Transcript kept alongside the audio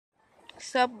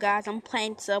Sup guys, I'm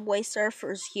playing Subway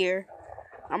Surfers here.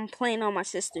 I'm playing on my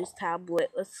sister's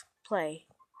tablet. Let's play.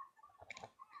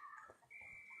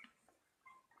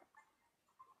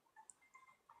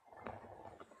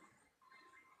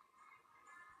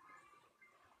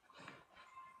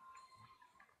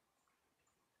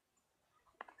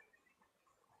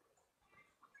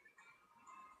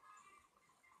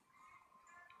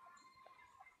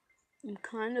 I'm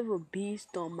kind of a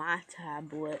beast on my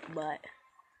tablet, but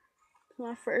it's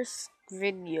my first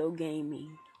video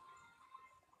gaming.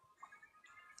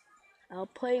 I'll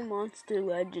play Monster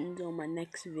Legends on my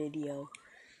next video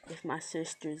if my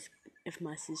sister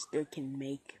can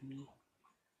make me.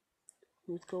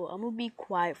 Let's go. I'm gonna be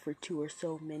quiet for 2 or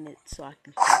so minutes so I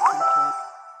can concentrate.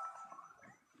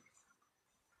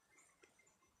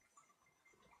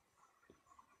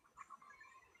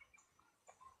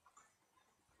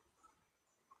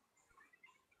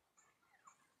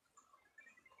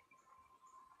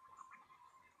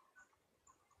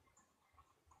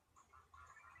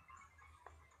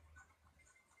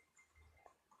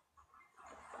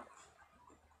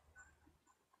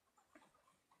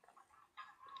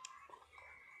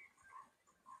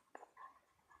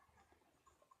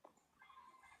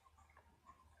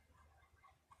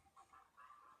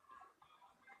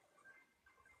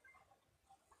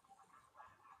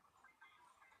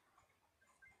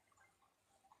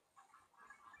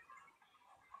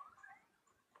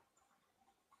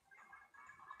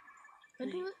 Why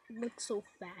do it look so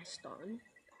fast on?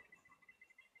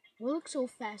 It looks so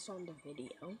fast on the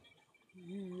video,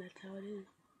 That's how it is.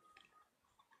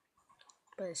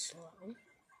 but it's slow.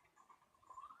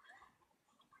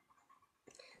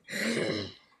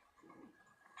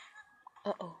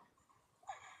 Uh-oh.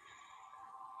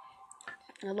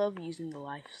 I love using the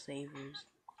lifesavers.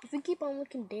 If you keep on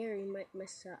looking there, you might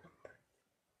mess up.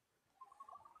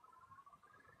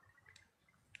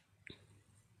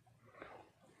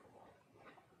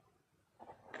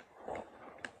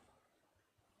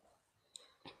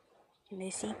 Can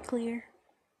they see clear?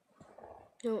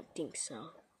 Don't think so.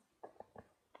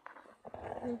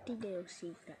 I don't think they'll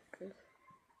see that good.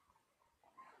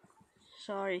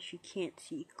 Sorry if you can't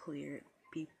see clear,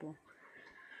 people.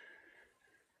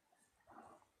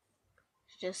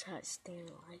 It's just how it's staying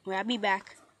light. Well, I'll be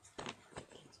back.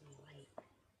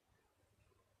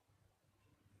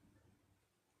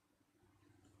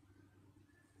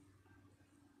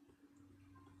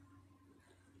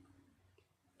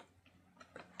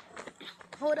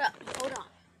 Hold up.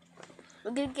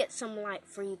 We're gonna get some light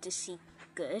for you to see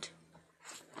good.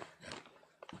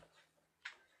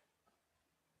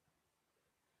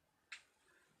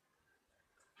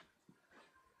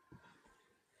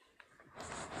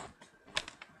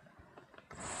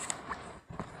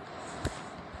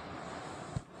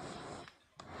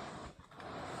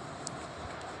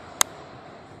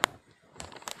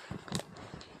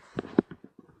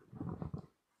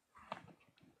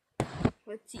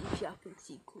 Let's see if y'all can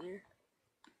see clear.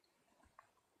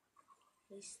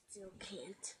 They still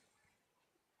can't.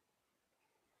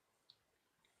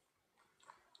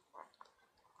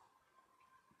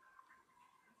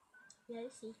 Yeah, I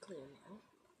see clear now.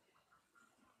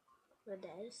 But the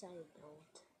other side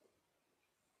don't.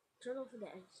 Turn over the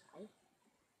other side.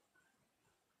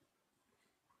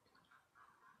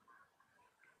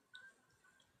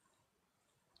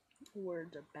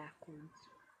 Words are backwards.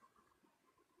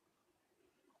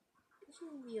 This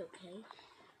will be okay.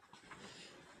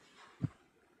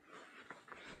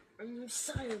 I'm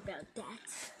sorry about that.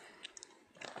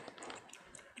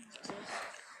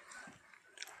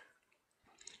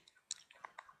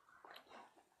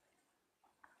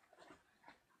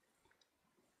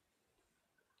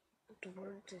 The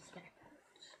word is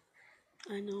backwards.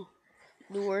 I know.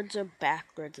 The words are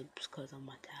backwards because on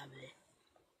my tablet.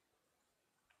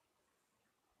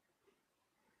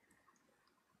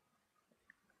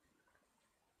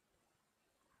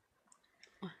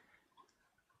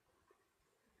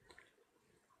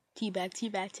 Teabag.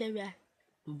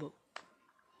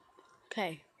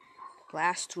 Okay.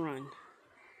 Last run.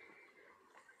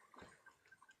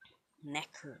 Neck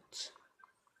hurts.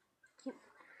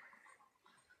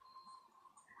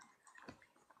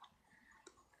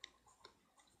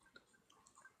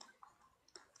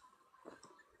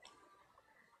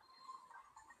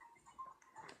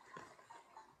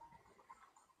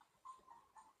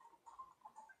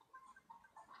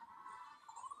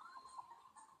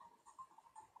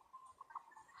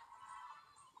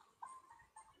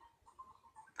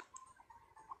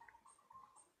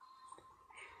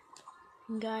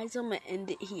 Guys, I'm gonna end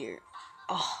it here.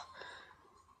 Oh.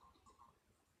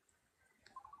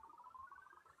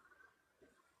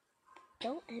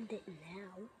 Don't end end it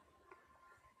now.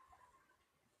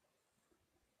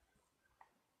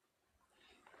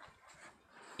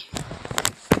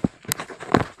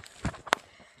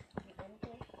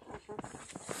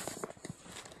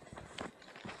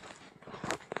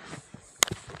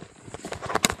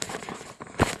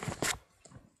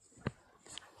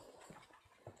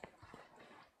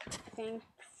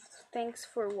 Thanks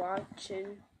for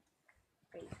watching.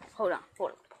 Wait, hold on.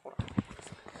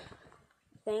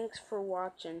 Thanks for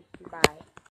watching. Bye.